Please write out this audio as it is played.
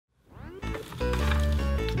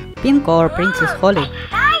Pink or Princess Holly?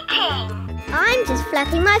 Exciting! I'm just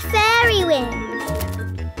flapping my fairy wings.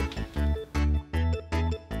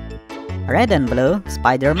 Red and blue,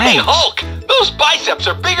 Spider-Man. Hey Hulk! Those biceps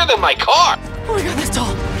are bigger than my car! Oh my god, that's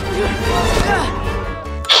tall!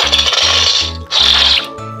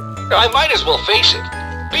 I might as well face it.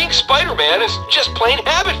 Being Spider-Man is just plain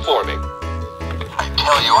habit forming. I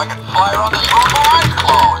tell you, I can fly around this room with my eyes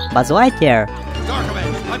closed. Buzz Lightyear.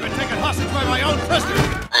 Darkman, I've been taken hostage by my own prisoners.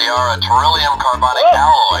 They are a beryllium carbonic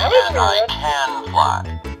alloy, and I can fly.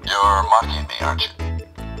 You're mocking me, aren't you?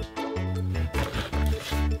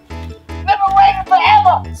 Never waited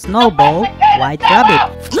forever! Snowball, White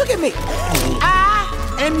Rabbit. Look at me! I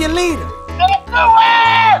am your leader!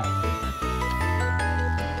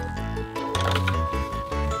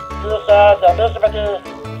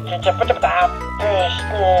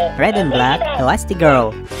 Red and black,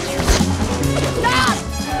 Elastigirl.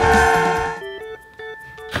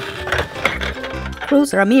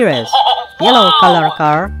 Cruz Ramirez, yellow color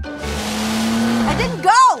car. I didn't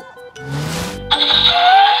go!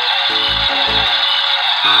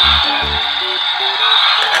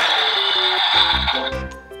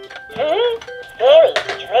 Very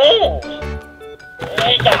strange.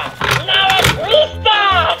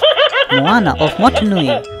 Moana of Motunui.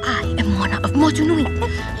 I am Moana of Motunui.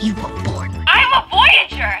 You were born. I'm a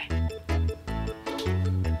Voyager.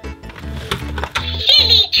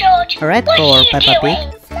 Silly George. Red for Peppa Pig.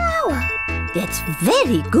 Flower. That's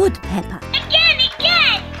very good, Peppa. Again.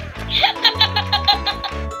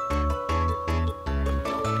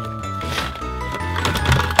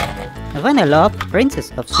 Vanellope,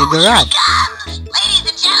 Princess of Sugar Rush. Ladies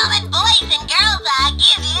and gentlemen, boys and girls, I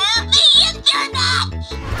give you the internet.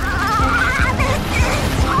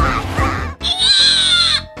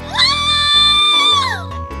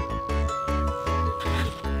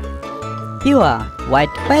 Pua,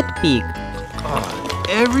 White Pet Pig.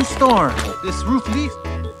 Every storm, this roof leaks.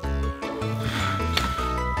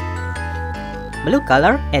 Blue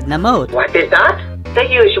color, Edna Mode. What is that? The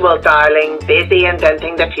usual, darling. Busy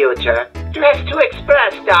inventing the future. Dress to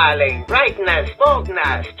express, darling. Brightness,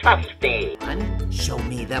 boldness. Trust me. Show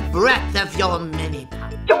me the breadth of your mini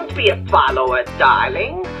pop. Don't be a follower,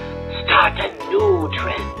 darling. Start a new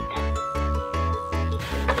trend.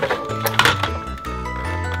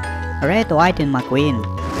 Red, White and McQueen.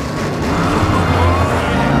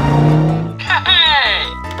 Hey!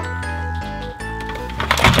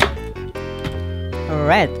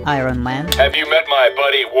 Red, Iron Man. Have you met my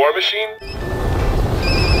buddy War Machine?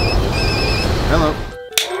 Hello.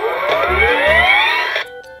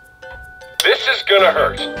 This is gonna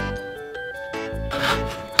hurt.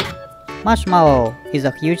 Marshmallow is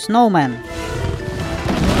a huge snowman.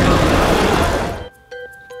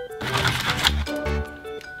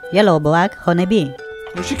 Yellow, black, honeybee.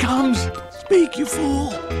 Here she comes. Speak, you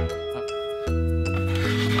fool.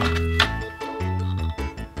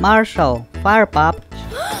 Marshall, Fire Pop.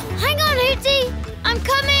 Hang on, Hootie. I'm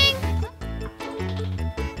coming.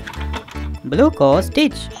 Blue Co,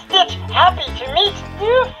 Stitch. Stitch, happy to meet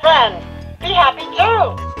new friends. Be happy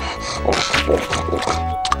too.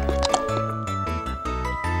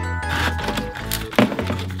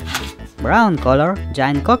 Brown color,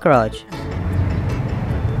 Giant Cockroach.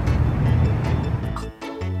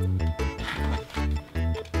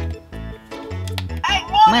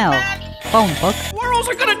 Mel, Foam Puck. Squirrels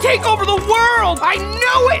are gonna take over the world! I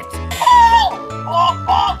know it!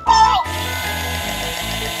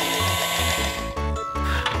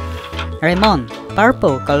 Raymond,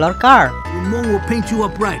 Purple color car. Ramon will paint you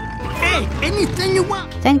up right. Hey, anything you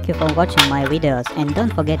want! Thank you for watching my videos and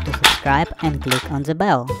don't forget to subscribe and click on the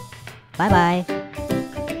bell. Bye bye.